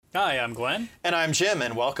Hi, I'm Glenn. And I'm Jim,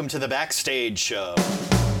 and welcome to the Backstage Show.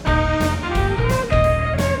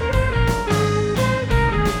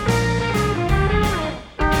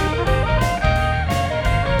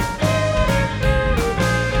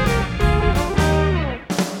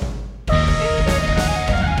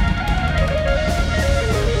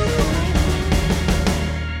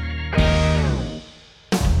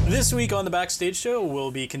 This week on the Backstage Show,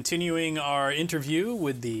 we'll be continuing our interview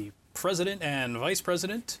with the President and Vice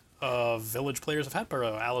President of Village Players of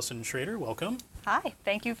Hatboro, Allison Schrader. Welcome. Hi,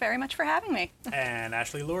 thank you very much for having me. And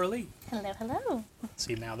Ashley Lora-Lee. Hello, hello.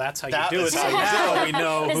 See, now that's how you That do it. is So how you now we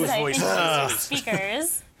know This whose is how you voice introduce it is.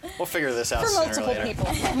 speakers. We'll figure this out For sooner or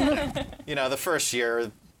multiple later. people. You know, the first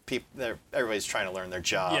year, everybody's trying to learn their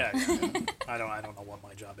job. Yeah, I don't know what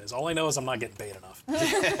my job is. All I know is I'm not getting paid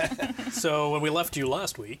enough. So when we left you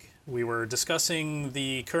last week, we were discussing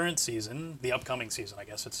the current season, the upcoming season, I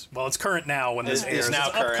guess. It's current now when this It is airs. now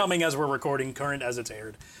It's current. upcoming as we're recording, current as it's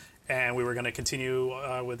aired. And we were going to continue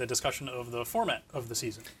with the discussion of the format of the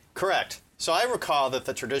season. Correct. So I recall that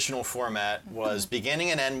the traditional format was beginning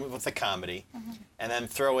and end with a comedy, and then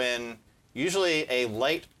throw in usually a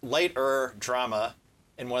lighter drama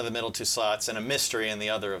in one of the middle two slots and a mystery in the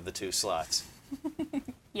other of the two slots.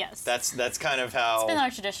 Yes. That's kind of how. It's been our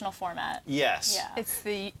traditional format. Yes.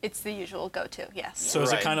 Yeah. It's the usual go-to, yes. So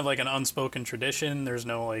is it Right. kind of like an unspoken tradition? There's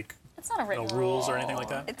no It's not a written rules or rule. anything like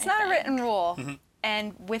that? It's not a written rule.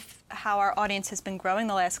 And with how our audience has been growing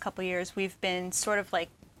the last couple of years, we've been sort of like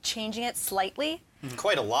changing it slightly.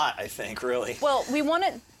 Quite a lot, I think, really. Well,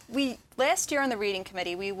 last year on the reading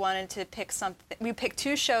committee, we wanted to pick something. We picked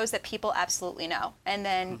two shows that people absolutely know, and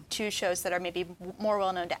then two shows that are maybe more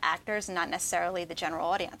well known to actors and not necessarily the general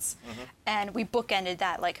audience. And we bookended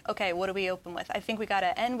that, like, okay, what do we open with? I think we got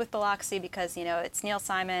to end with Biloxi because, you know, it's Neil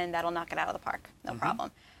Simon. That'll knock it out of the park. No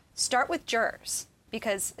problem. Start with Jurors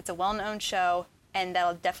because it's a well-known show, and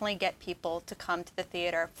that'll definitely get people to come to the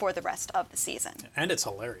theater for the rest of the season. And it's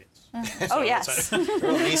hilarious. Oh, yes. Real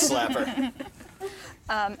knee slapper.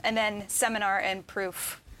 And then Seminar and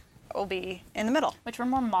Proof will be in the middle. Which were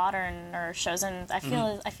more modern shows, and I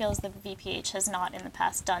feel as the VPH has not in the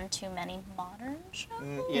past done too many modern shows.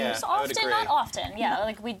 Yeah, I would often, agree. not often. Yeah,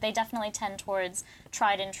 like they definitely tend towards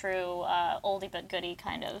tried and true, oldie but goodie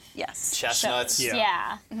kind of. Yes. Chestnuts. Shows.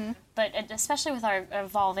 Yeah. But especially with our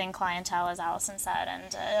evolving clientele, as Allison said,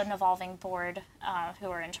 and an evolving board who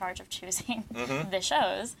are in charge of choosing the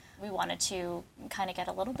shows, we wanted to kind of get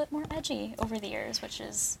a little bit more edgy over the years, which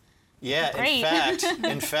is Yeah, great.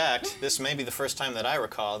 in fact, this may be the first time that I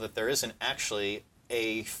recall that there isn't actually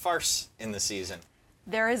a farce in the season.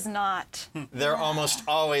 There is not. There almost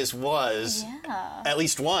always was yeah. at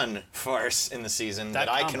least one farce in the season that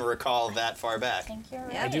I can common. recall that far back. I think you're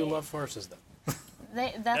right. Yeah. I do love farces, though.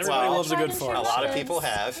 That's Everybody all loves a tried good and farce. true A lot of methods. people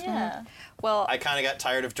have. Yeah. Well, I kind of got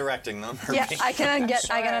tired of directing them. or yeah, being- I can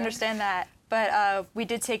Sure. understand that. But we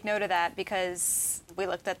did take note of that because we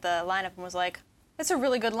looked at the lineup and was like, it's a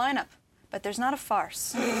really good lineup, but there's not a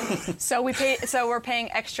farce. So we're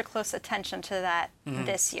paying extra close attention to that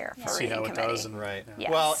this year for See reading how it committee. does. And, Right.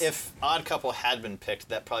 Yes. Well, if Odd Couple had been picked,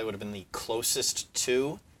 that probably would have been the closest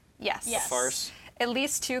to Yes. Yes. farce. At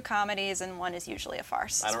least two comedies and one is usually a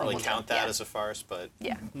farce. I don't really We'll do. count that Yeah. as a farce, but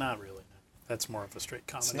Yeah. Not really. No. That's more of a straight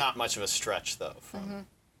comedy. it's not much of a stretch, though. From,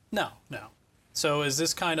 No. So is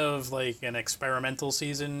this kind of like an experimental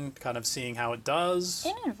season, kind of seeing how it does?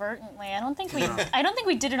 Inadvertently, I don't think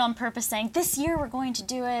we did it on purpose, saying this year we're going to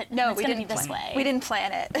do it. No, and it's we going to didn't be this plan. way. We didn't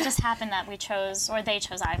plan it. It just happened that we chose, or they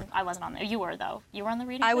chose. I wasn't on there. You were though. You were on the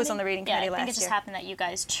reading. I was committee? on the reading Yeah, committee I think it last just year. happened that you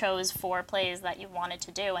guys chose 4 plays that you wanted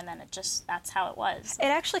to do, and then that's how it was. It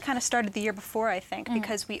actually kind of started the year before, I think,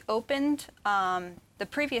 because we opened the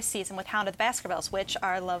previous season with Hound of the Baskervilles, which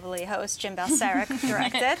our lovely host, Jim Balsaric,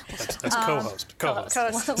 directed. That's co-host.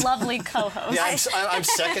 Co-host. Lovely co-host. yeah, I'm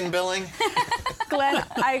second billing. Glenn,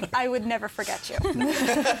 I would never forget you.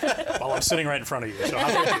 Well, I'm sitting right in front of you, so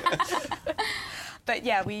how about you? But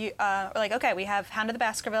yeah, we were like, okay, we have Hound of the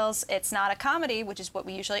Baskervilles. It's not a comedy, which is what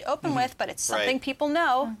we usually open with, but it's something Right. people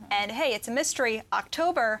know. And hey, it's a mystery.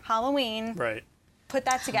 October, Halloween. Right. Put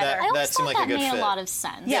that together. I always That seemed thought like a that good made fit. a lot of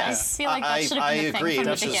sense. Yes. I feel like that should have been the agree. thing from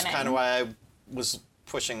That's the just beginning. kind of why I was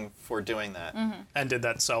pushing for doing that. And did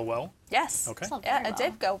that sell well? Yes. Okay. Sold Yeah, very it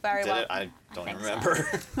did go very Did well. it? I don't think even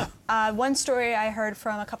so. remember. One story I heard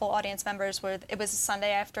from a couple audience members where it was a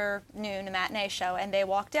Sunday afternoon, a matinee show, and they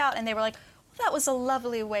walked out and they were like, That was a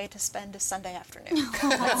lovely way to spend a Sunday afternoon.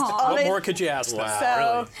 What more could you ask? Wow.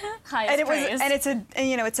 So, Really? Highest praise.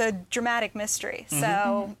 it's a dramatic mystery.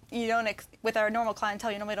 So you don't with our normal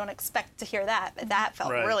clientele, you normally don't expect to hear that, but that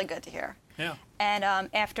felt Right. really good to hear. Yeah. And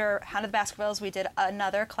after Hound of the Baskervilles, we did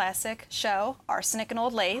another classic show, Arsenic and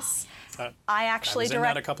Old Lace. I actually I was in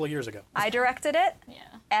that a couple of years ago. I directed it.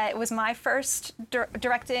 Yeah. It was my first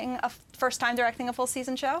time directing a full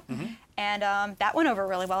season show, and that went over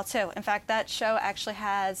really well too. In fact, that show actually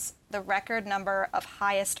has the record number of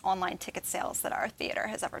highest online ticket sales that our theater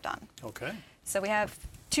has ever done. Okay. So we have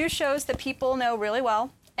 2 shows that people know really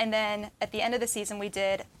well, and then at the end of the season we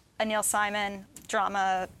did a Neil Simon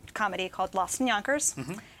drama comedy called Lost in Yonkers.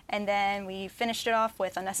 And then we finished it off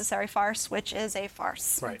with Unnecessary Farce, which is a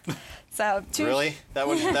farce. Right. So 2 Really? That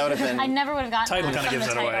would have been. I never would have gotten Title that kind of from gives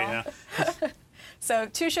the that away. title. Yeah. So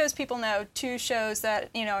 2 shows people know, 2 shows that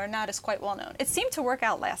are not as quite well known. It seemed to work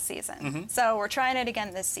out last season, so we're trying it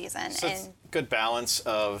again this season. So it's and good balance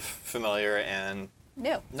of familiar and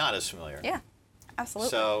new, not as familiar. yeah, absolutely.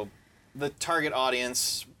 So the target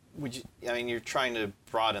audience, you're trying to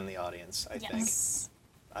broaden the audience, I think. Yes.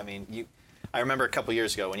 I mean, I remember a couple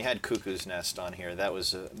years ago when you had Cuckoo's Nest on here, that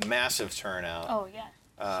was a massive turnout. Oh,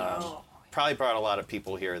 yeah. Probably brought a lot of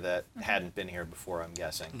people here that hadn't been here before, I'm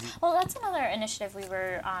guessing. Well, that's another initiative we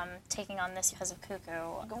were taking on this because of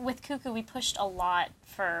Cuckoo. With Cuckoo, we pushed a lot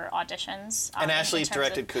for auditions. And Ashley in terms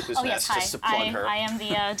directed of, Cuckoo's oh, Nest, yes, just to plug her. I am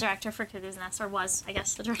the director for Cuckoo's Nest, or was, I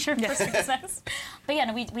guess, the director for Cuckoo's Nest. But yeah,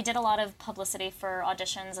 no, we did a lot of publicity for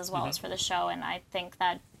auditions as well as for the show, and I think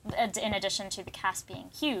that in addition to the cast being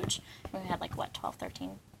huge, we had 12,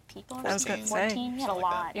 13 people or I was something? gonna say. 14? We had a Something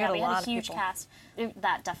like lot. that. You had a we had lot a of huge people. cast.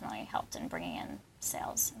 That definitely helped in bringing in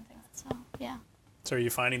sales and things. So, yeah. So are you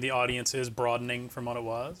finding the audience is broadening from what it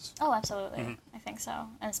was? Oh, absolutely. I think so.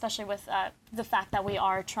 And especially with the fact that we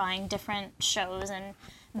are trying different shows, and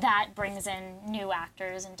that brings in new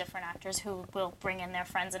actors and different actors who will bring in their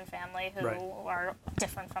friends and family who Right. are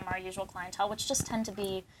different from our usual clientele, which just tend to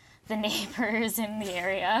be the neighbors in the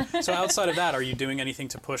area. So outside of that, are you doing anything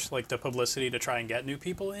to push the publicity to try and get new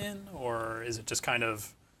people in, or is it just kind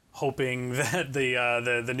of hoping that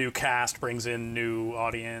the new cast brings in new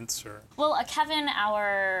audience? Or Well, Kevin,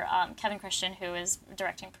 Kevin Christian, who is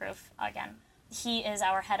directing Proof again, he is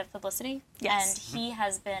our head of publicity, Yes. and he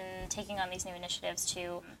has been taking on these new initiatives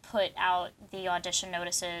to put out the audition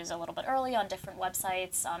notices a little bit early on different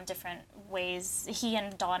websites, different ways. He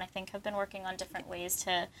and Dawn, I think, have been working on different ways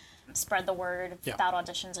to spread the word Yeah. about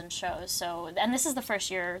auditions and shows. So, and this is the first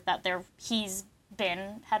year that he's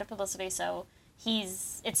been head of publicity, so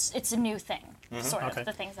it's a new thing, sort of, Okay.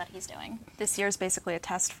 the things that he's doing. this year's basically a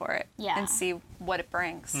test for it, Yeah. and see what it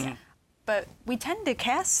brings. But we tend to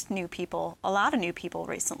cast a lot of new people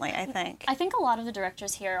recently, I think. I think a lot of the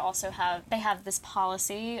directors here also have this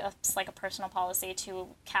policy, it's like a personal policy, to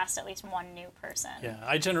cast at least one new person. yeah,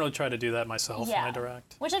 I generally try to do that myself when I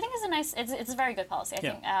direct. Which I think is it's a very good policy.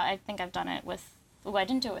 I think I've done it with, I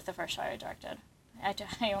didn't do it with the first show I directed.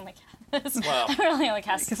 I only cast, Well, I really only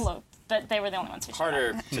cast Slope, but they were the only ones who showed up.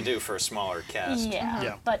 harder to do for a smaller cast. Yeah.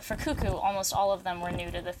 Yeah. But for Cuckoo, almost all of them were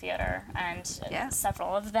new to the theater, and Yeah.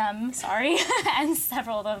 several of them, and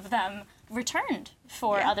several of them returned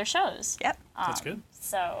for Yeah. other shows. Yep. That's good.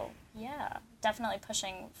 So, yeah, definitely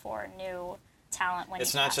pushing for new talent when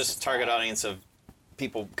It's you not cast just as target well. audience of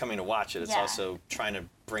people coming to watch it. It's Yeah. also trying to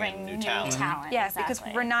bring in new talent. Yeah, exactly.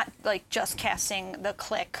 because we're not just casting the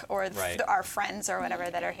clique or Right. our friends or whatever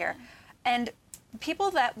that are here. And people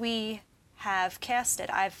that we have casted,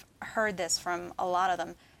 I've heard this from a lot of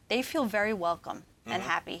them, they feel very welcome and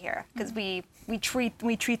happy here because we treat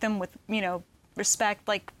them with, respect,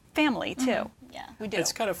 like family too. Yeah. We do.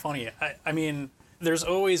 It's kind of funny. I mean, there's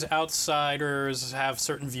always outsiders have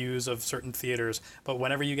certain views of certain theaters, but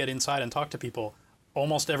whenever you get inside and talk to people,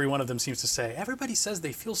 almost every one of them seems to say, everybody says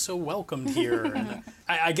they feel so welcomed here. And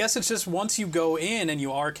I guess it's just once you go in and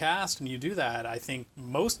you are cast and you do that, I think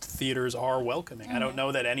most theaters are welcoming. I don't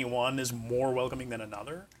know that anyone is more welcoming than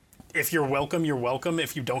another. If you're welcome, you're welcome.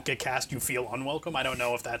 If you don't get cast, you feel unwelcome. I don't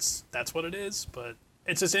know if that's what it is, but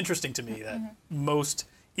it's just interesting to me that most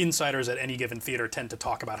insiders at any given theater tend to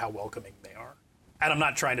talk about how welcoming they are. And I'm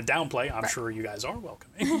not trying to downplay. I'm sure you guys are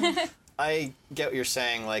welcoming. I get what you're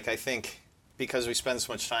saying. Like, I think because we spend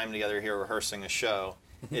so much time together here rehearsing a show,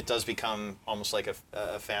 it does become almost like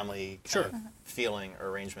a family kind of feeling or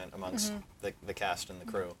arrangement amongst the cast and the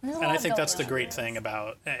crew. And I think that's the great thing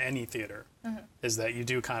about any theater, is that you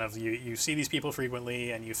do kind of, you see these people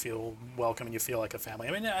frequently and you feel welcome and you feel like a family.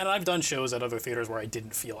 I mean, and I've done shows at other theaters where I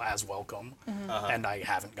didn't feel as welcome, and I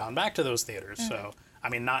haven't gone back to those theaters. So I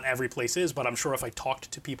mean, not every place is, but I'm sure if I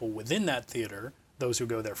talked to people within that theater, those who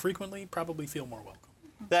go there frequently probably feel more welcome.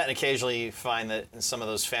 That, and occasionally you find that in some of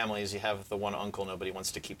those families you have the one uncle nobody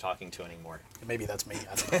wants to keep talking to anymore. Maybe that's me.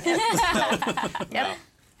 I don't know. No,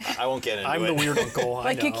 I won't get into it. I'm the weird uncle. I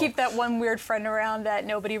Like know. you keep that one weird friend around that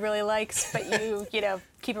nobody really likes, but you know,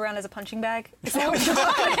 keep around as a punching bag. Is that what you're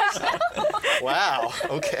talking about? Wow,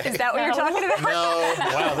 okay. Is that what you're talking about? No,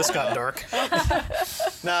 Wow, this got dark.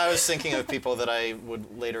 no, I was thinking of people that I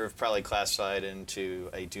would later have probably classified into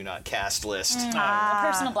a do not cast list. A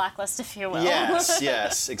personal blacklist, if you will.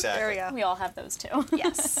 Yes, exactly. There we go. We all have those too.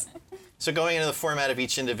 Yes. So going into the format of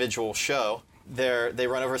each individual show, they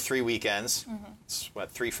run over 3 weekends. It's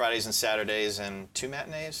 3 Fridays and Saturdays and 2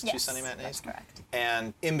 matinees, 2 Yes, Sunday matinees. that's correct.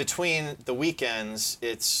 And in between the weekends,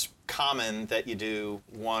 it's common that you do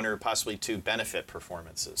 1 or possibly 2 benefit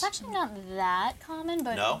performances. It's actually not that common,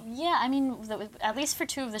 but No? yeah, I mean, at least for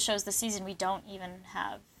 2 of the shows this season, we don't even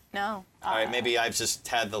have. No. All right, maybe I've just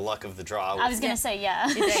had the luck of the draw. I was With gonna say, yeah.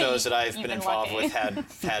 shows that I've You've been been involved lucky.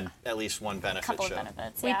 with had at least one benefit Couple show. of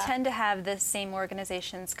benefits. We Yeah. tend to have the same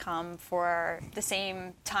organizations come for the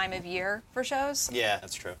same time of year for shows. Yeah,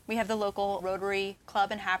 that's true. We have the local Rotary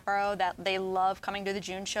Club in Hatboro that they love coming to the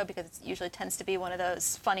June show because it usually tends to be one of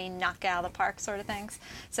those funny knock out of the park sort of things.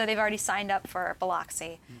 So they've already signed up for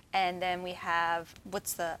Biloxi. And then we have,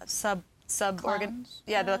 what's the sub organ? Clowns?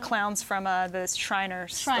 Yeah, the clowns from the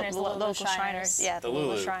Shriners. Shriners, the Lulu local Shriners. Yeah, The the Lulu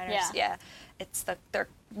Lulu. Shriners. Yeah. It's their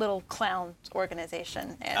little clown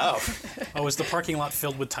organization. And Oh, Oh, is the parking lot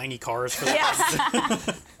filled with tiny cars? For the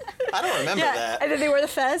Yes. I don't remember Yeah. that. And then they wear the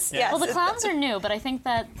fez. Yeah. Yes. Well, the clowns are new, but I think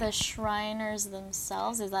that the Shriners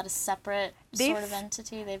themselves, is that a separate sort of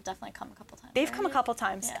entity? They've definitely come a couple times. They've come a right? couple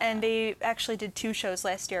times, Yeah. and they actually did 2 shows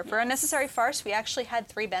last year. For Unnecessary Farce, we actually had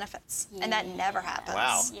 3 benefits, and that never happens.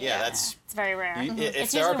 Wow. Yeah, that's. It's very rare. If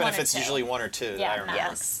It's there are usually 1 or benefits, 2. usually 1 or 2 that Yeah. I remember.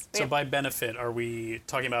 Yes. So by benefit, are we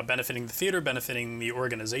talking about benefiting the theater, benefiting the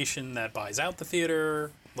organization that buys out the theater,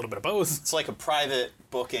 a little bit of both? It's like a private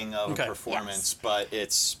booking of Okay. a performance, but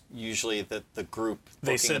it's usually the group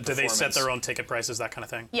They booking a do they set performance. their own ticket prices, that kind of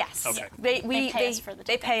thing? Yes. Okay. They pay us for the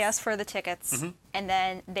They pay tickets. us for the tickets, and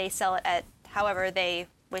then they sell it at however they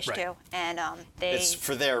wish Right. to, and they It's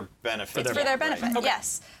for their benefit. For their for their Right. benefit.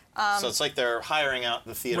 Yes. So it's like they're hiring out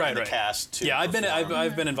the theater Right, and the right. cast to Yeah, I've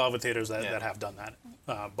perform. been involved with theaters that, Yeah. that have done that,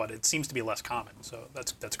 but it seems to be less common. So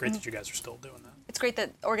that's great that you guys are still doing that. It's great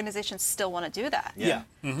that organizations still want to do that. Yeah.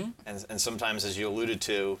 And sometimes, as you alluded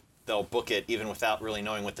to, they'll book it even without really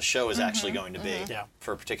knowing what the show is actually going to be Yeah.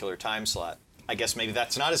 for a particular time slot. I guess maybe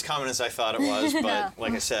that's not as common as I thought it was, but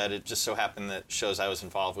like I said, it just so happened that shows I was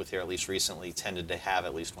involved with here, at least recently, tended to have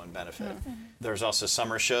at least 1 benefit. There's also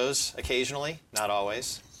summer shows occasionally, not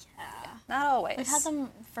always. Not always. We've had them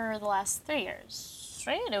for the last 3 years,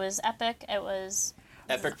 right? It was Epic. It was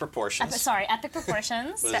Epic Proportions Epic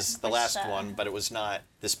Proportions was the which, last one, but it was not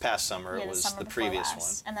this past summer. Yeah, It was summer the before previous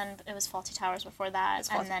last. And then it was Faulty Towers before that,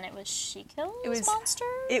 Faulty- and then it was She Kills It was- Monsters.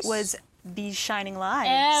 It was These Shining Lives.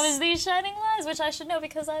 Yeah, it was These Shining Lives, which I should know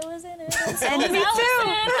because I was in it. So And was me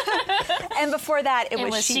Allison. too. And before that, it It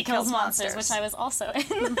was She Kills Monsters, which I was also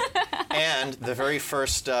in. And the very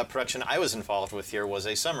first production I was involved with here was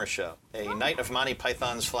a summer show, a Night of Monty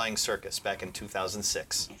Python's Flying Circus back in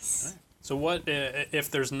 2006. So what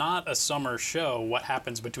if there's not a summer show? What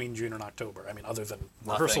happens between June and October? I mean, other than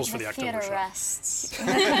rehearsals for the October theater show. rests.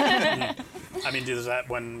 I mean, is that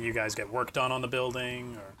when you guys get work done on the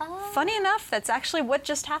building? Or? Funny enough, that's actually what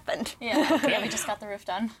just happened. Yeah, we just got the roof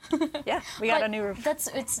done. Yeah, we got But a new roof.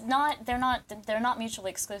 They're not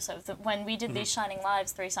mutually exclusive. When we did these Shining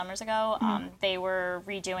Lives 3 summers ago, they were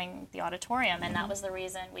redoing the auditorium, and that was the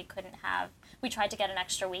reason we couldn't have. We tried to get an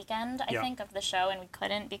extra weekend, I Yeah. think, of the show, and we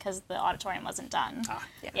couldn't because the auditorium wasn't done.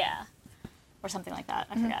 Yeah. Or something like that.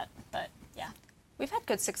 I forget, but yeah. We've had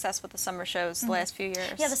good success with the summer shows the last few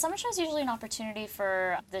years. Yeah, the summer show is usually an opportunity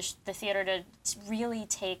for the theater to really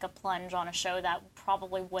take a plunge on a show that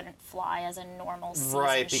probably wouldn't fly as a normal season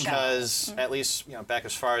Right, show. because at least back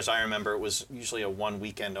as far as I remember, it was usually a 1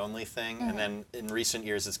 weekend only thing, and then in recent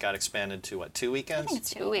years it's got expanded to what, 2 weekends? I think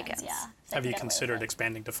it's 2 weekends. Yeah. if they Have can you get away with considered it.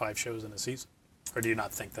 expanding to 5 shows in a season, or do you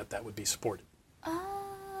not think that would be supported?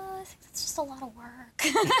 I think that's just a lot of work.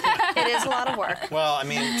 It is a lot of work. Well, I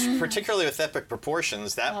mean, particularly with Epic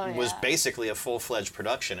Proportions, that Oh, was yeah. basically a full-fledged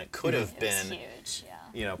production. It could have It was been huge, yeah.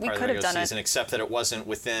 part of the regular season, except that it wasn't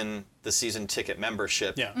within the season ticket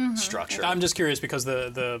membership structure. I'm just curious because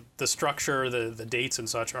the structure, the dates and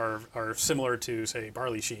such are similar to, say,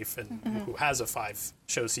 Barley Sheaf, and who has a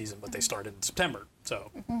 5-show season, but they start in September.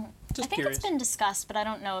 So, just I think curious. It's been discussed, but I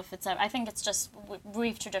don't know if it's. I think it's just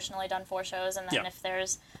we've traditionally done 4 shows, and then if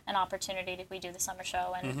there's an opportunity, we do the summer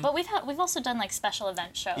show. And but we've also done like special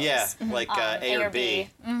event shows. Yeah, like A or B.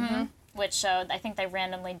 Which I think they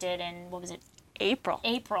randomly did in, what was it?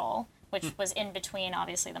 April, which was in between,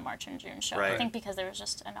 obviously, the March and June show. Right. I think because there was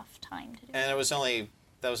just enough time to do And that was only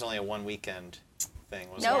a 1 weekend thing,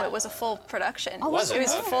 wasn't it? No, it was a full production. Oh, was it? It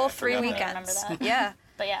was Okay, full I 3 forgot that. weekends. I remember that. Yeah.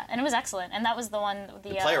 But yeah, and it was excellent. And that was the one.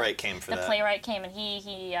 The playwright came for that. The playwright came, and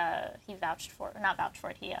he vouched for it. Not vouched for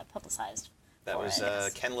it. He publicized. That for was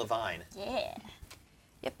it. Ken Levine. Yeah.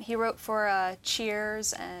 Yep, he wrote for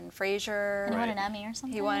Cheers and Frasier. He won an Emmy or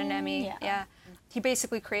something. He won an Emmy, yeah. He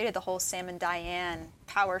basically created the whole Sam and Diane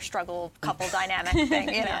power struggle couple dynamic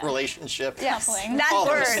thing, Relationship. Yes, Coupling. that All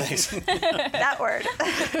word. those things. That word.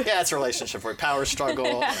 Yeah, it's a relationship word. Power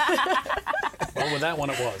struggle. Well, with that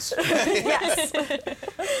one, it was. Yes.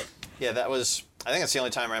 Yeah, that was. I think that's the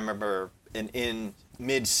only time I remember in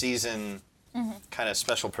mid-season kind of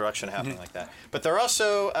special production happening like that. But there are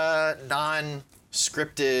also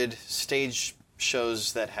non-scripted stage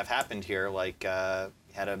shows that have happened here, like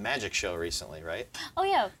had a magic show recently, right? Oh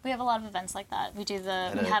yeah, we have a lot of events like that. We do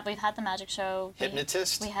we've had the magic show.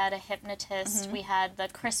 Hypnotist? We had a hypnotist. We had the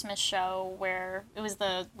Christmas show where it was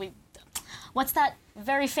what's that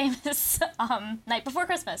very famous Night Before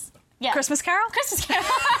Christmas? Yeah. Christmas Carol? Christmas Carol.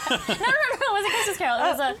 no, it wasn't Christmas Carol.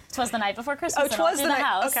 It was 'Twas the Night Before Christmas. Oh, 'Twas in the the Night-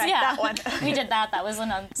 house. okay, Yeah, that one. We did that. That was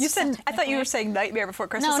You said, I thought you were saying Nightmare Before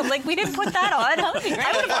Christmas. No, I'm like, we didn't put that on. That would be great.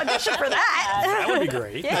 I would have auditioned for that. That would be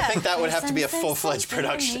great. Yeah. I think that would have to be a full-fledged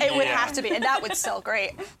production. It would have to be, and that would sell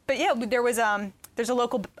great. But yeah, there's a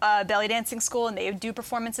local belly dancing school, and they do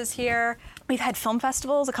performances here. We've had film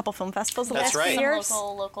festivals, a couple film festivals the That's last right. few years.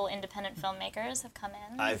 Some local independent filmmakers have come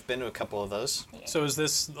in. I've been to a couple of those. So is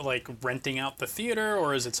this like renting out the theater,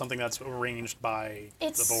 or is it something that's arranged by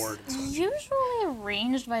It's the board? usually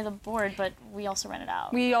arranged by the board, but we also rent it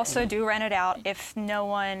out. We also do rent it out if no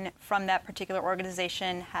one from that particular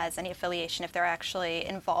organization has any affiliation, if they're actually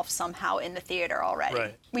involved somehow in the theater already.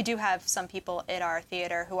 Right. We do have some people at our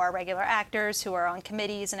theater who are regular actors, who are on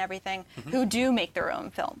committees and everything, who do make their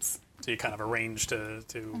own films So you kind of arrange to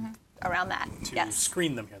around that. Yes.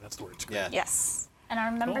 screen them here. That's the word. Screen. Yeah. Yes. And our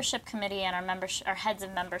membership committee and our heads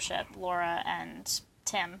of membership, Laura and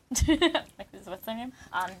Tim. What's their name?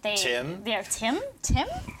 Tim? They're Tim.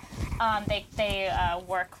 They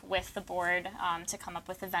work with the board to come up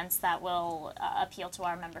with events that will appeal to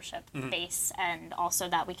our membership base, and also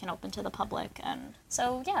that we can open to the public. And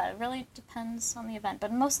so yeah, it really depends on the event,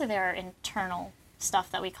 but mostly they're internal stuff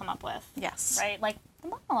that we come up with. Yes. Right, like the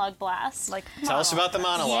monologue blast. Tell us about the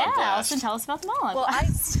monologue Yeah, blast. Allison, tell us about the monologue Well,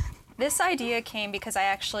 blast. this idea came because I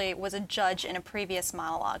actually was a judge in a previous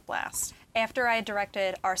monologue blast. After I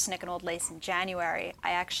directed Arsenic and Old Lace in January,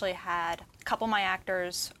 I actually had a couple of my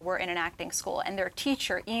actors were in an acting school, and their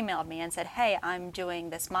teacher emailed me and said, "Hey, I'm doing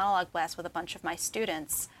this monologue blast with a bunch of my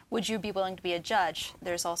students. Would you be willing to be a judge?"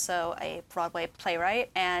 There's also a Broadway playwright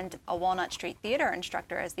and a Walnut Street theater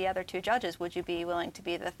instructor as the other 2 judges. Would you be willing to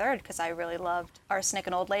be the third? Because I really loved Arsenic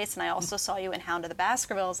and Old Lace, and I also saw you in Hound of the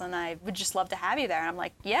Baskervilles, and I would just love to have you there. And I'm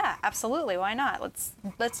like, yeah, absolutely, why not?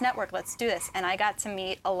 Let's network, let's do this. And I got to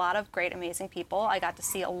meet a lot of great, amazing people. I got to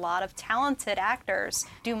see a lot of talented actors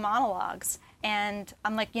do monologues. And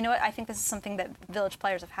I'm like, you know what? I think this is something that Village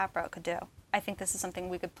Players of Hatboro could do. I think this is something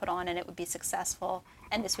we could put on and it would be successful.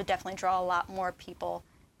 And this would definitely draw a lot more people,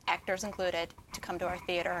 actors included, to come to our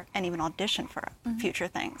theater and even audition for future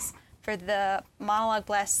things. For the monologue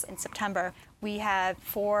blast in September, we have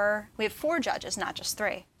 4 judges, not just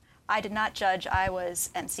 3. I did not judge, I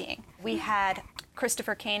was emceeing. We had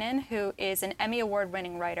Christopher Kanan, who is an Emmy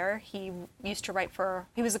Award-winning writer. He was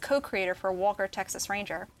a co-creator for Walker, Texas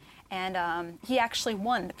Ranger. And he actually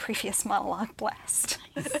won the previous monologue blast.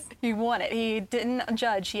 Nice. He won it. He didn't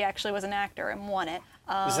judge. He actually was an actor and won it.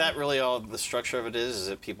 Is that really all the structure of it is? Is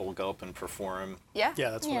that people go up and perform? Yeah. Yeah,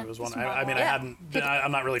 that's what Yeah, it was. One. it's I mean, monologue.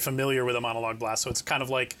 I'm not really familiar with a monologue blast, so it's kind of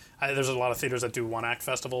like there's a lot of theaters that do one-act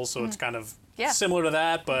festivals, so it's kind of similar to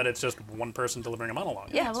that, but it's just one person delivering a monologue.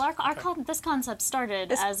 Yeah. Well, this concept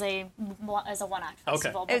started as a one-act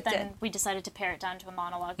festival, but It then did. we decided to pare it down to a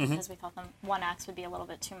monologue because we thought the one acts would be a little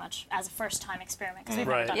bit too much as a first-time experiment because we've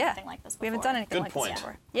Right. never done Yeah. anything like this before. We haven't done anything Good like point. this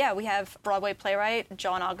before. Yeah, we have Broadway playwright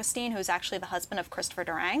John Augustine, who's actually the husband of Christopher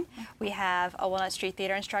Durang. We have a Walnut Street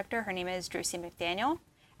theater instructor. Her name is Drusy McDaniel.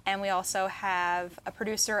 And we also have a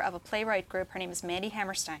producer of a playwright group. Her name is Mandy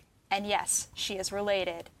Hammerstein. And yes, she is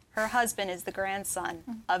related. Her husband is the grandson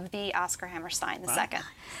of the Oscar Hammerstein II.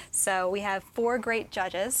 So we have 4 great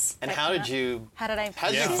judges. And how did you find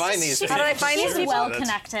these people? How did I find these people?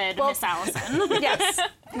 Well-connected, Miss Allison. Yes.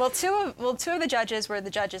 Well, two of the judges were the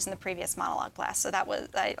judges in the previous monologue blast. So that was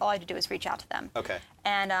all I had to do was reach out to them. Okay.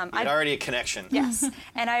 And you had already a connection. Yes.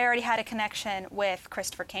 And I already had a connection with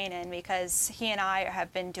Christopher Kanan because he and I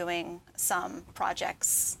have been doing some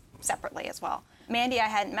projects separately as well. Mandy I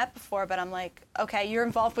hadn't met before, but I'm like, okay, you're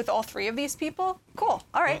involved with all 3 of these people? Cool.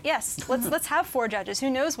 All right, yes. Let's have 4 judges. Who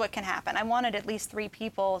knows what can happen? I wanted at least 3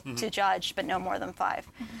 people to judge, but no more than 5.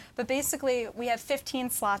 But basically, we have 15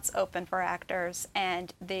 slots open for actors,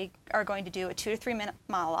 and they are going to do a 2 to 3 minute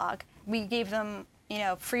monologue. We gave them,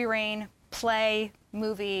 free reign, play,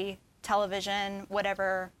 movie, television,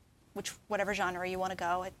 whatever genre you want to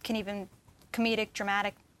go. It can even comedic,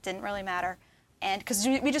 dramatic, didn't really matter. And because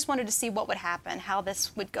we just wanted to see what would happen, how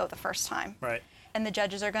this would go the first time. Right. And the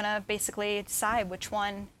judges are going to basically decide which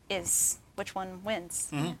one wins.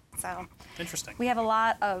 So Interesting. we have a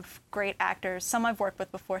lot of great actors. Some I've worked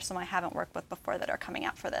with before, some I haven't worked with before that are coming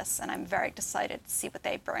out for this, and I'm very excited to see what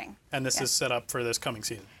they bring. And this is set up for this coming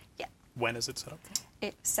season. Yeah. When is it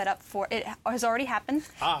set up for? It has already happened.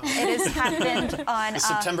 Ah. It has happened on The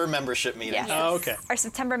September membership meeting. Yes. Oh, okay. Our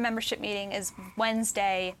September membership meeting is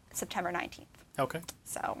Wednesday, September 19th. Okay.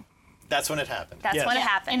 So That's when it happened. that's Yes. when it Yeah,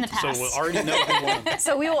 happened. in the past. So we'll already know who won.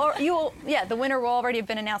 So the winner will already have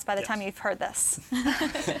been announced by the time you've heard this.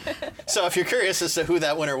 So if you're curious as to who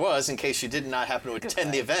that winner was, in case you did not happen to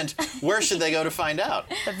attend the event, where should they go to find out?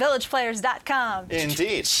 TheVillagePlayers.com.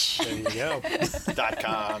 Indeed. There you go.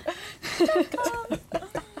 .com.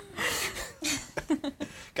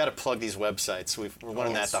 Got to plug these websites. We're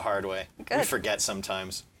learning that the hard way. We Good. forget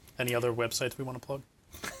sometimes. Any other websites we want to plug?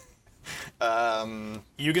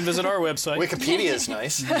 You can visit our website. Wikipedia is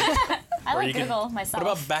nice. I Or like you can- Google myself.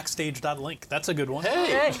 What about backstage.link? That's a good one.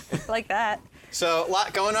 Hey. Good. Like that. So a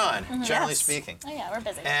lot going on, generally Yes. speaking. Oh yeah, we're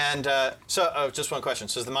busy. And just one question.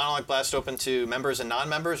 So is the Monologue Blast open to members and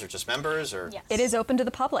non-members, or just members? Or Yes. It is open to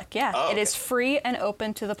the public, yeah. Oh, It is okay. free and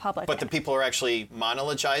open to the public. But the people are actually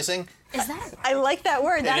monologizing? Is that I like that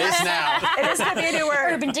word. It is now. It is going to be a new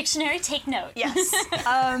word. Urban Dictionary? Take note. Yes.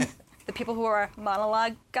 The people who are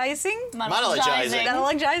monologizing? Monologizing.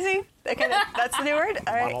 Monologizing? Okay, that's the new word?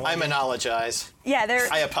 All right. Monologue. I monologize. Yeah,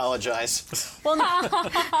 they're... I apologize. Well,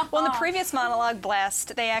 in the previous monologue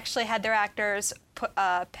blast, they actually had their actors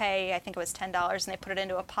pay, I think it was $10, and they put it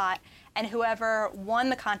into a pot. And whoever won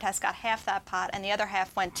the contest got half that pot, and the other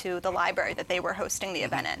half went to the library that they were hosting the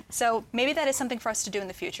event in. So maybe that is something for us to do in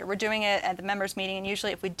the future. We're doing it at the members' meeting, and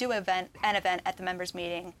usually if we do an event at the members'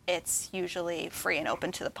 meeting, it's usually free and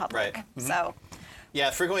open to the public. Right. So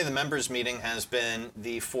Yeah, frequently the members' meeting has been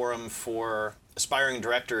the forum for aspiring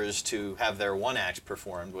directors to have their one act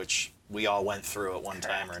performed, which we all went through at one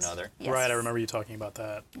time or Correct. another. yes. Right, I remember you talking about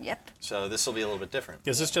that. Yep. So this will be a little bit different.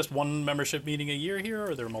 Is this just one membership meeting a year here,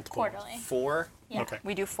 or are there multiple? Quarterly. 4? Yeah. Okay.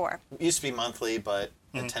 We do 4. It used to be monthly, but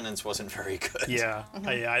attendance wasn't very good. Yeah,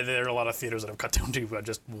 there are a lot of theaters that have cut down to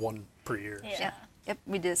just one per year. Yeah. Yep. Yep.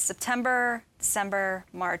 We did September, December,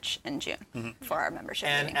 March, and June for our membership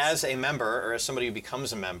And meetings. as a member, or as somebody who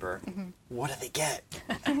becomes a member, what do they get?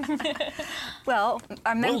 Well,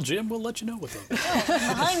 our Well, Jim, we'll let you know what they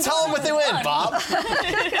Tell them what they win, Bob.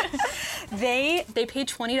 They pay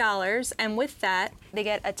 $20, and with that, they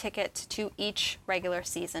get a ticket to each regular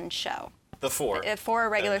season show. The 4. For a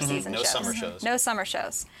regular season No shows. summer shows. No summer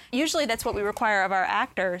shows. Usually that's what we require of our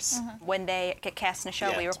actors when they get cast in a show.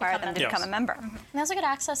 Yeah. We require them to Yes. become a member. And they also get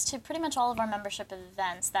access to pretty much all of our membership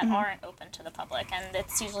events that aren't open to the public. And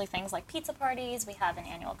it's usually things like pizza parties. We have an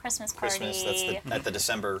annual Christmas party. Christmas, that's at the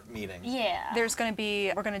December meeting. Yeah. We're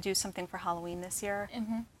going to do something for Halloween this year.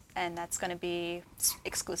 And that's going to be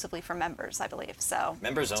exclusively for members, I believe. So,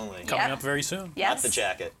 Members only. coming Yeah. up very soon. yes. Not the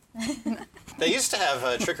jacket. They used to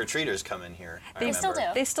have trick-or-treaters come in here. I They still remember.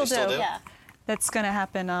 do. They still They still do. do? Yeah. That's going to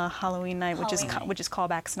happen Halloween night, which Halloween night. is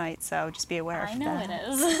callbacks night. So just be aware I of know that. it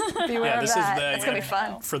is. Be aware Yeah, of this is that. the- It's going to be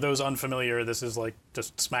fun. For those unfamiliar, this is like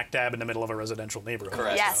just smack dab in the middle of a residential neighborhood.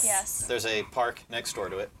 Correct. Yes. Yes. There's a park next door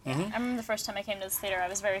to it. I remember the first time I came to this theater, I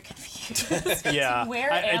was very confused. Yeah.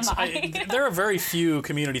 Where am I? There are very few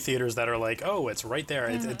community theaters that are like, oh, it's right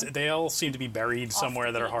there. They all seem to be buried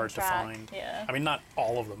somewhere the that are beaten hard to track, find. yeah. I mean, not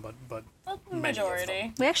all of them, but many Majority. of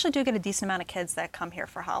them. We actually do get a decent amount of kids that come here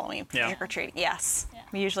for Halloween Yeah. trick or treating. Yes. Yeah.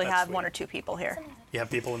 We usually That's have sweet. 1 or 2 people here. You have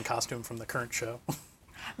people in costume from the current show.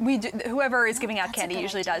 We do, whoever is giving out That's a candy good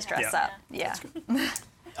usually idea. does dress Yeah. up. Yeah.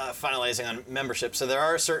 Finalizing on membership. So there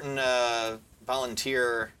are certain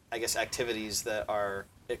volunteer, I guess, activities that are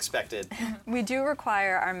expected? We do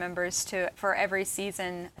require our members to, for every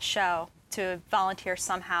season show, to volunteer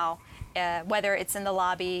somehow, whether it's in the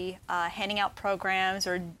lobby, handing out programs,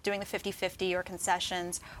 or doing the 50-50 or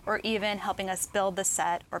concessions, or even helping us build the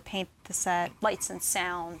set or paint the set, lights and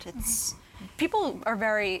sound. It's people are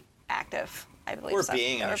very active, I believe. Or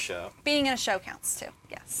being in a show. Being in a show counts too,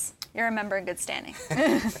 yes. You're a member in good standing.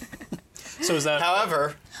 So is that?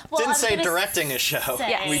 However, didn't say directing a show.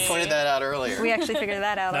 Yes. We pointed that out earlier. We actually figured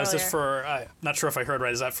that out Now, earlier. is this for? I'm not sure if I heard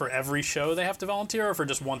right. Is that for every show they have to volunteer, or for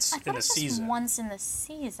just once I in thought a it's just season? once in the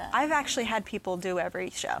season. I've actually had people do every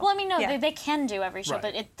show. Well, I mean, no, Yeah. they can do every show,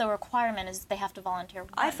 Right. but the requirement is they have to volunteer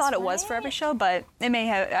once, I thought it was for every right? show, but it may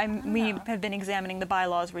have. We have been examining the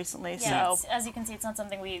bylaws recently, Yeah, so it's- as you can see, it's not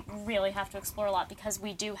something we really have to explore a lot because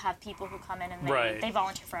we do have people who come in and they, Right. they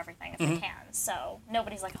volunteer for everything if they can. So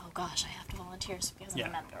nobody's like, oh gosh, I have to volunteer because I'm Yeah.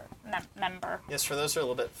 a member. Yes, for those who are a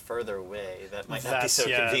little bit further away, that might not be That's so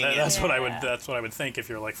convenient. that's what I would. Yeah. That's what I would think if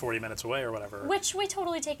you're like 40 minutes away or whatever. Which we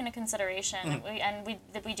totally take into consideration,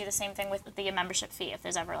 we do the same thing with the membership fee. If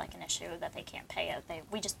there's ever like an issue that they can't pay it,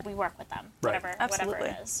 we work with them, Right. whatever Absolutely.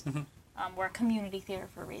 it is. We're a community theater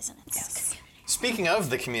for a reason. It's community. Speaking of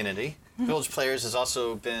the community, Village Players has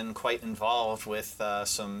also been quite involved with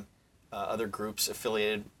some other groups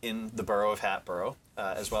affiliated in the borough of Hatboro,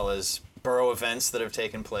 as well as borough events that have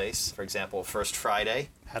taken place. For example, First Friday.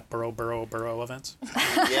 Hatboro borough events.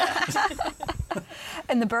 Yeah,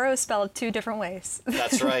 and the borough is spelled two different ways.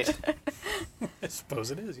 that's right. I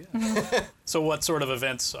suppose it is. Yeah. So, what sort of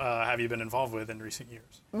events have you been involved with in recent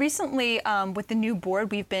years? Recently, with the new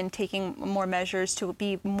board, we've been taking more measures to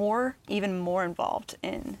be even more involved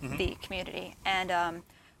in the community, and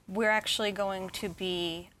we're actually going to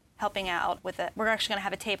be helping out with it. We're actually going to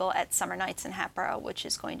have a table at Summer Nights in Hatboro, which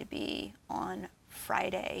is going to be on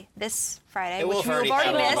Friday, this Friday, It will which have already you've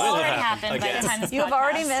already happened. missed. It's already Again. happened by the time this You have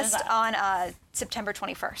already podcast is missed up. on September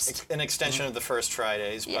 21st. An extension of the First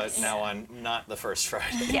Fridays, but Yes. now on not the First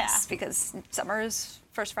Friday. Yes, because summer is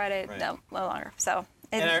first Friday, Right. no longer. So,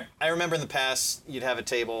 And I remember in the past, you'd have a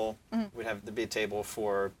table. There'd be a table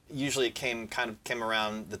for. Usually, it came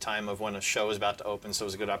around the time of when a show was about to open, so it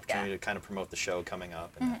was a good opportunity Yeah. to kind of promote the show coming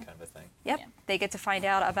up and that kind of a thing. Yep. Yeah. They get to find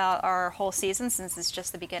out about our whole season since it's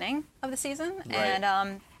just the beginning of the season. Right.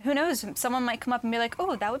 And who knows? Someone might come up and be like,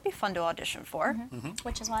 oh, that would be fun to audition for.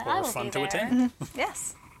 Which is why Or I will fun be to there. attend.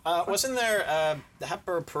 Yes. Wasn't there the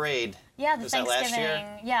Hatboro Parade? Yeah, the Was that last year?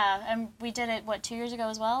 Thanksgiving. Yeah, and we did it 2 years ago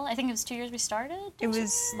as well. I think it was 2 years we started. It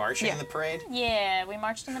was. Marching Yeah. in the parade? Yeah, we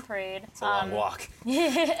marched in the parade. It's a long walk. Yeah,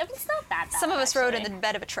 it's not that bad. Some of us rode in actually. the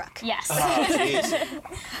bed of a truck. Yes. Oh,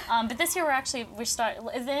 jeez. But this year we start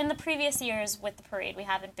in the previous years with the parade. We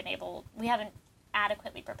haven't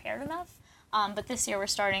adequately prepared enough. But this year we're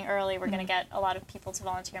starting early. We're going to get a lot of people to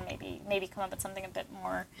volunteer. Maybe come up with something a bit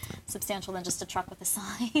more substantial than just a truck with a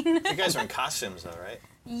sign. You guys are in costumes, though, right?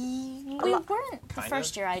 We lot- weren't the Kind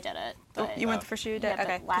first of? year I did it. Oh, But, you went the first year you did? yeah,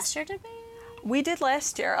 Okay. but last year did we? We did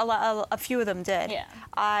last year. A few of them did. Yeah.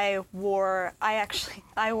 I wore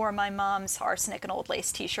my mom's Arsenic and Old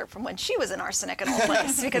Lace T-shirt from when she was in Arsenic and Old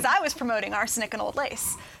Lace because I was promoting Arsenic and Old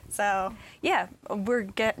Lace. So yeah, we're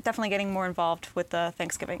definitely getting more involved with the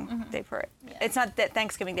Thanksgiving Day parade. Yeah. It's not that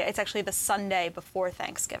Thanksgiving Day; it's actually the Sunday before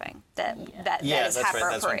Thanksgiving. That Yeah. that Yeah, is that's Hatboro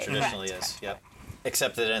right. That's what parade. it traditionally Correct. is. Yep.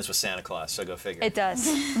 Except that it ends with Santa Claus, so go figure. It does.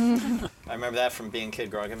 I remember that from being a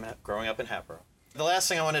kid growing up in Hatboro. The last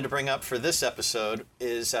thing I wanted to bring up for this episode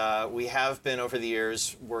is we have been over the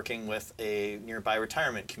years working with a nearby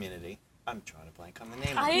retirement community. I'm drawing a blank on the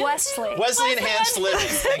name. of it. Wesley. Wesley Enhanced Living.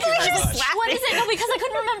 Thank you very much. What is it? No, because I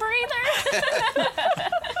couldn't remember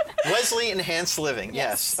either. Wesley Enhanced Living.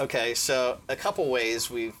 Yes. Yes. Okay. So a couple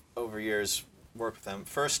ways we've over years worked with them.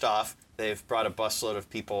 First off, they've brought a busload of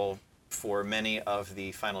people for many of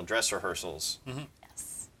the final dress rehearsals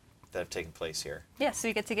Yes. that have taken place here. Yeah, so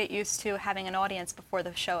you get to get used to having an audience before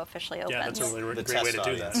the show officially opens. Yeah, that's a really The great way test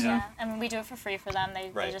to do that. audience. Yeah, and we do it for free for them. They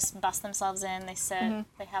Right. just bust themselves in. They sit.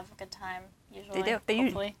 They have a good time. Usually, They do. They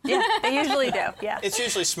hopefully. Yeah, they usually do. Yeah. It's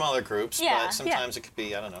usually smaller groups, Yeah. but sometimes it could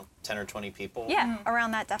be, I don't know, 10 or 20 people. Yeah,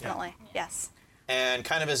 around that definitely. Yes. And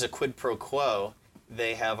kind of as a quid pro quo,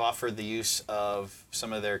 they have offered the use of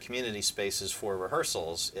some of their community spaces for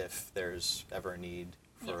rehearsals if there's ever a need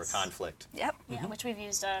for Yes. a conflict. Yep. Yeah, which we've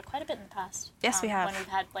used quite a bit in the past. Yes, we have. When we've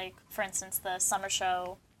had, like, for instance, the summer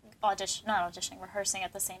show rehearsing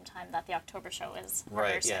at the same time that the October show is Right,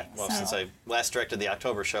 rehearsing. yeah. Well, so. since I last directed the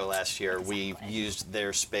October show last year, we Exactly. used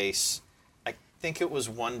their space, I think it was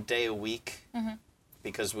one day a week,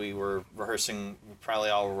 because we were rehearsing, probably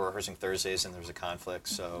all were rehearsing Thursdays and there was a conflict,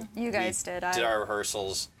 so You guys we did. did our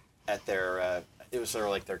rehearsals at their. It was sort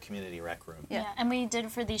of like their community rec room. Yeah, and we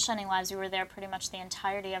did for these Shining Lives, we were there pretty much the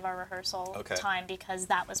entirety of our rehearsal time because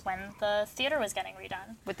that was when the theater was getting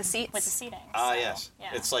redone. With the seats? With the seating. Ah, so, yes. Yeah.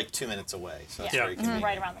 It's like 2 minutes away, so it's Yeah. very convenient.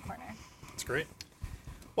 Right around the corner. That's great.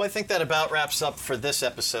 Well, I think that about wraps up for this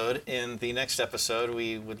episode. In the next episode,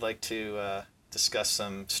 we would like to discuss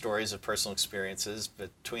some stories of personal experiences.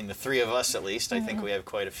 Between the three of us, at least, I think we have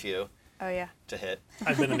quite a few Oh, yeah. to hit.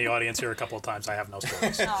 I've been in the audience here a couple of times. I have no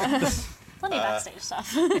stories. Plenty of backstage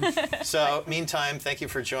stuff. So, meantime, thank you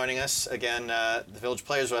for joining us. Again, the Village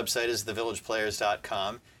Players website is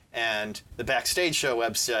thevillageplayers.com, and the Backstage Show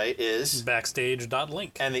website is...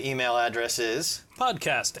 Backstage.link. And the email address is...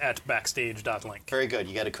 Podcast@backstage.link. Very good.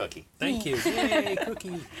 You got a cookie. Thank you. Yay,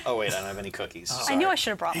 cookie. Oh, wait, I don't have any cookies. I knew I should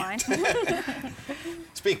have brought mine.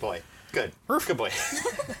 Speak, boy. Good. Good boy.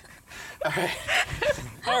 All right.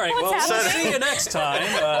 All right, What's well, happening? see you next time.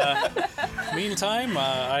 Meantime,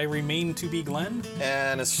 I remain to be Glenn.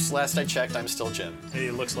 And as last I checked, I'm still Jim.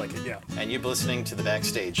 It looks like it, yeah. And you're listening to The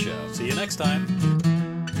Backstage Show. See you next time.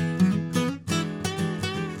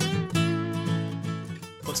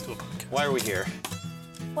 Let's do a podcast. Why are we here?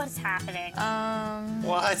 What's happening?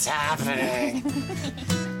 What's happening?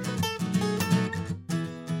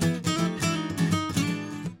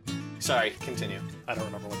 Sorry, continue. I don't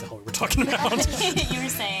remember what the hell we were talking about. You were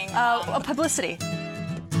saying... Publicity.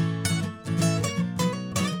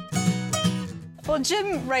 Well,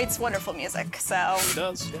 Jim writes wonderful music, so He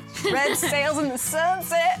does, yes. Red Sails in the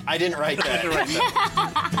Sunset. I didn't write that.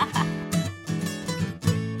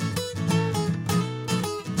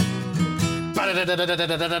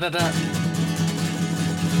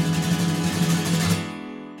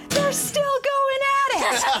 They're still going at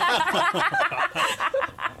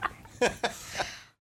it.